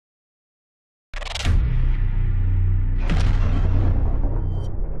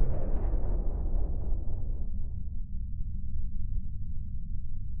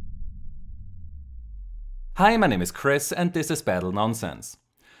Hi, my name is Chris and this is Battle Nonsense.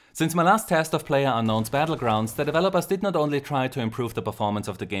 Since my last test of PlayerUnknown's Battlegrounds, the developers did not only try to improve the performance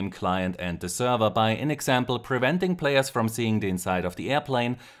of the game client and the server by, in example, preventing players from seeing the inside of the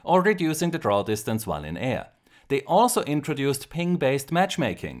airplane or reducing the draw distance while in air. They also introduced ping-based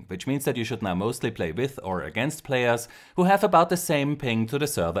matchmaking, which means that you should now mostly play with or against players who have about the same ping to the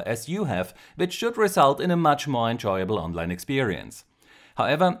server as you have, which should result in a much more enjoyable online experience.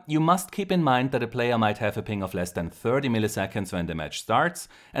 However, you must keep in mind that a player might have a ping of less than 30 milliseconds when the match starts,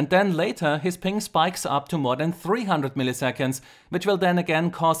 and then later his ping spikes up to more than 300 milliseconds, which will then again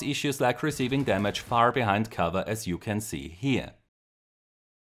cause issues like receiving damage far behind cover, as you can see here.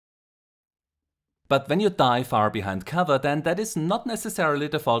 But when you die far behind cover, then that is not necessarily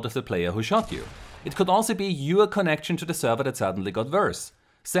the fault of the player who shot you. It could also be your connection to the server that suddenly got worse.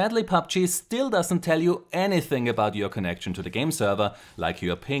 Sadly, PUBG still doesn't tell you anything about your connection to the game server, like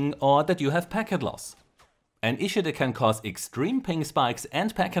your ping or that you have packet loss. An issue that can cause extreme ping spikes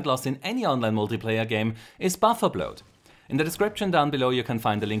and packet loss in any online multiplayer game is buffer bloat. In the description down below you can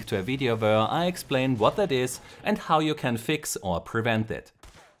find a link to a video where I explain what that is and how you can fix or prevent it.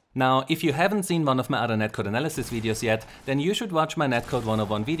 Now, if you haven't seen one of my other netcode analysis videos yet, then you should watch my Netcode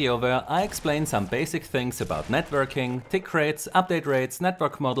 101 video where I explain some basic things about networking, tick rates, update rates,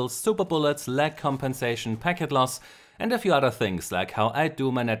 network models, super bullets, lag compensation, packet loss, and a few other things like how I do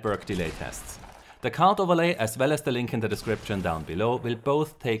my network delay tests. The card overlay as well as the link in the description down below will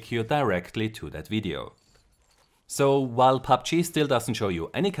both take you directly to that video. So, while PUBG still doesn't show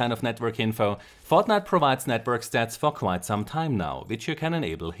you any kind of network info, Fortnite provides network stats for quite some time now, which you can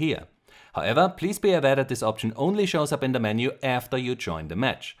enable here. However, please be aware that this option only shows up in the menu after you join the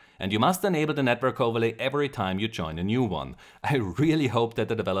match, and you must enable the network overlay every time you join a new one. I really hope that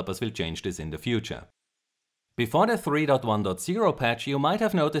the developers will change this in the future. Before the 3.1.0 patch, you might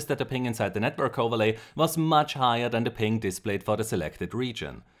have noticed that the ping inside the network overlay was much higher than the ping displayed for the selected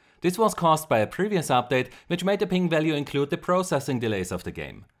region. This was caused by a previous update, which made the ping value include the processing delays of the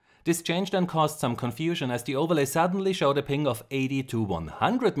game. This change then caused some confusion as the overlay suddenly showed a ping of 80 to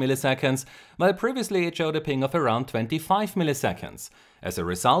 100 milliseconds, while previously it showed a ping of around 25 milliseconds. As a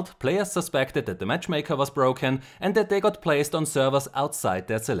result, players suspected that the matchmaker was broken and that they got placed on servers outside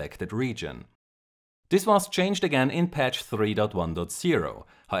their selected region. This was changed again in patch 3.1.0.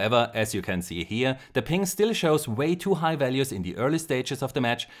 However, as you can see here, the ping still shows way too high values in the early stages of the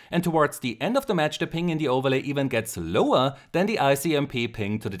match, and towards the end of the match the ping in the overlay even gets lower than the ICMP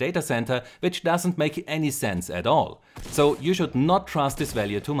ping to the data center, which doesn't make any sense at all. So you should not trust this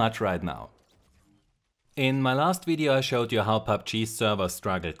value too much right now. In my last video I showed you how PUBG servers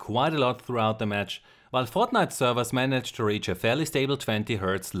struggled quite a lot throughout the match, while Fortnite servers managed to reach a fairly stable 20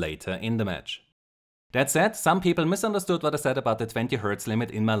 Hz later in the match. That said, some people misunderstood what I said about the 20 Hz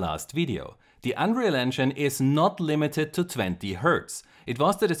limit in my last video. The Unreal Engine is not limited to 20 Hz. It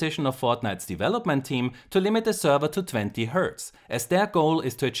was the decision of Fortnite's development team to limit the server to 20 Hz, as their goal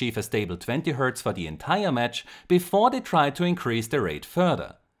is to achieve a stable 20 Hz for the entire match before they try to increase the rate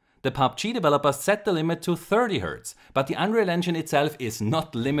further. The PUBG developers set the limit to 30 Hz, but the Unreal Engine itself is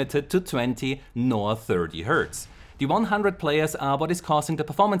not limited to 20 nor 30 Hz. The 100 players are what is causing the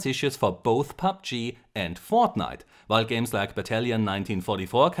performance issues for both PUBG and Fortnite, while games like Battalion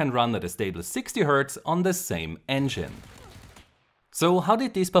 1944 can run at a stable 60 Hz on the same engine. So how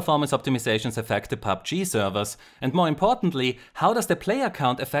did these performance optimizations affect the PUBG servers, and more importantly, how does the player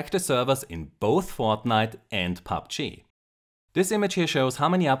count affect the servers in both Fortnite and PUBG? This image here shows how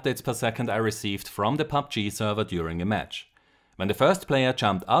many updates per second I received from the PUBG server during a match. When the first player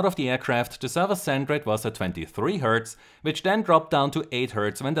jumped out of the aircraft, the server's send rate was at 23 Hz, which then dropped down to 8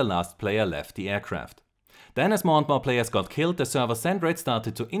 Hz when the last player left the aircraft. Then as more and more players got killed, the server's send rate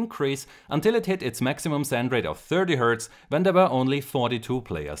started to increase until it hit its maximum send rate of 30 Hz when there were only 42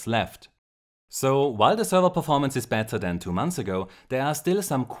 players left. So while the server performance is better than 2 months ago, there are still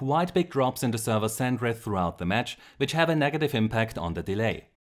some quite big drops in the server's send rate throughout the match, which have a negative impact on the delay.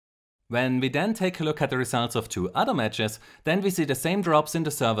 When we then take a look at the results of 2 other matches, then we see the same drops in the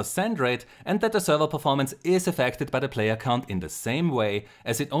server's send rate and that the server performance is affected by the player count in the same way,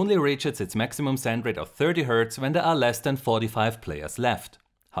 as it only reaches its maximum send rate of 30 Hz when there are less than 45 players left.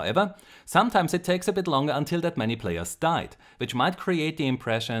 However, sometimes it takes a bit longer until that many players died, which might create the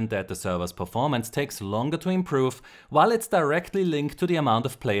impression that the server's performance takes longer to improve, while it's directly linked to the amount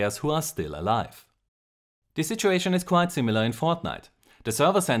of players who are still alive. The situation is quite similar in Fortnite. The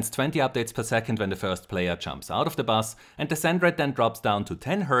server sends 20 updates per second when the first player jumps out of the bus, and the send rate then drops down to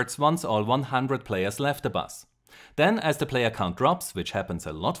 10 Hz once all 100 players left the bus. Then, as the player count drops, which happens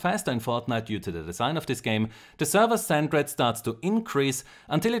a lot faster in Fortnite due to the design of this game, the server's send rate starts to increase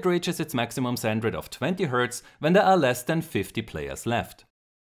until it reaches its maximum send rate of 20 Hz when there are less than 50 players left.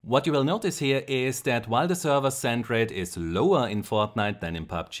 What you will notice here is that while the server's send rate is lower in Fortnite than in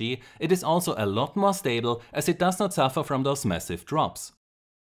PUBG, it is also a lot more stable as it does not suffer from those massive drops.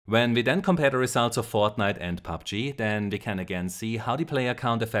 When we then compare the results of Fortnite and PUBG, then we can again see how the player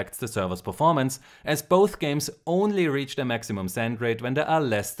count affects the server's performance, as both games only reach their maximum send rate when there are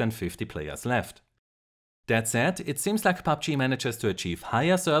less than 50 players left. That said, it seems like PUBG manages to achieve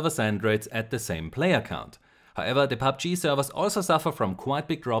higher server send rates at the same player count. However, the PUBG servers also suffer from quite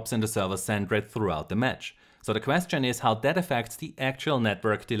big drops in the server's send rate throughout the match. So the question is how that affects the actual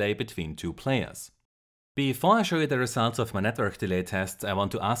network delay between two players. Before I show you the results of my network delay tests, I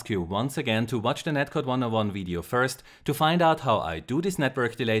want to ask you once again to watch the Netcode 101 video first to find out how I do these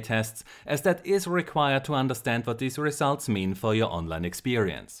network delay tests, as that is required to understand what these results mean for your online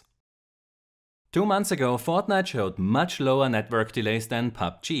experience. 2 months ago, Fortnite showed much lower network delays than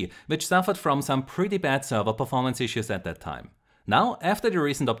PUBG, which suffered from some pretty bad server performance issues at that time. Now, after the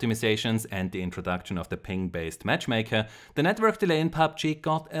recent optimizations and the introduction of the ping-based matchmaker, the network delay in PUBG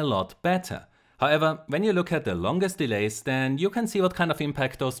got a lot better. However, when you look at the longest delays, then you can see what kind of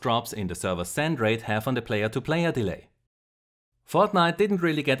impact those drops in the server send rate have on the player-to-player delay. Fortnite didn't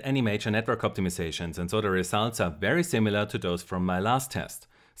really get any major network optimizations, and so the results are very similar to those from my last test.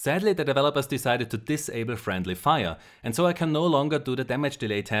 Sadly, the developers decided to disable friendly fire, and so I can no longer do the damage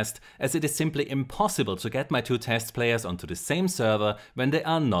delay test, as it is simply impossible to get my two test players onto the same server when they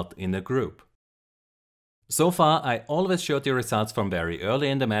are not in a group. So far, I always showed the results from very early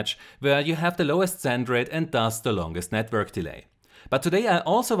in the match, where you have the lowest send rate and thus the longest network delay. But today I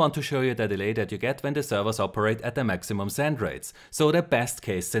also want to show you the delay that you get when the servers operate at the maximum send rates, so the best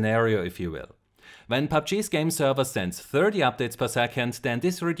case scenario if you will. When PUBG's game server sends 30 updates per second, then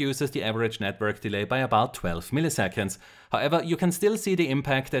this reduces the average network delay by about 12 milliseconds. However, you can still see the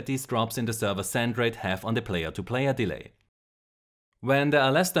impact that these drops in the server send rate have on the player-to-player delay. When there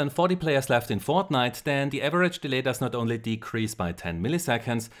are less than 40 players left in Fortnite, then the average delay does not only decrease by 10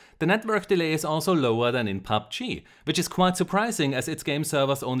 milliseconds, the network delay is also lower than in PUBG, which is quite surprising as its game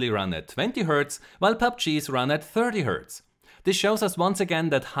servers only run at 20 Hz, while PUBG's run at 30 Hz. This shows us once again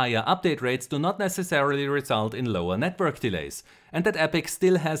that higher update rates do not necessarily result in lower network delays, and that Epic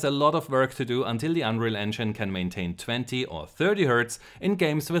still has a lot of work to do until the Unreal Engine can maintain 20 or 30 Hz in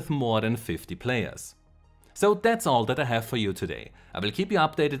games with more than 50 players. So that's all that I have for you today. I will keep you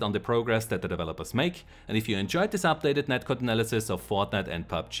updated on the progress that the developers make, and if you enjoyed this updated netcode analysis of Fortnite and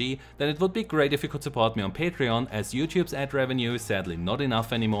PUBG, then it would be great if you could support me on Patreon, as YouTube's ad revenue is sadly not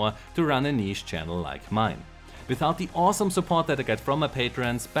enough anymore to run a niche channel like mine. Without the awesome support that I get from my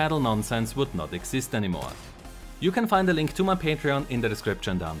patrons, Battle Nonsense would not exist anymore. You can find a link to my Patreon in the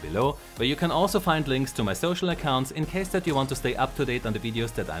description down below, where you can also find links to my social accounts in case that you want to stay up to date on the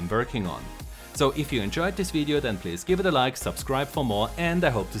videos that I'm working on. So if you enjoyed this video, then please give it a like, subscribe for more, and I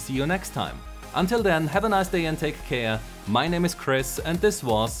hope to see you next time. Until then, have a nice day and take care. My name is Chris, and this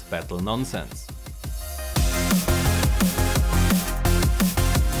was Battle Nonsense.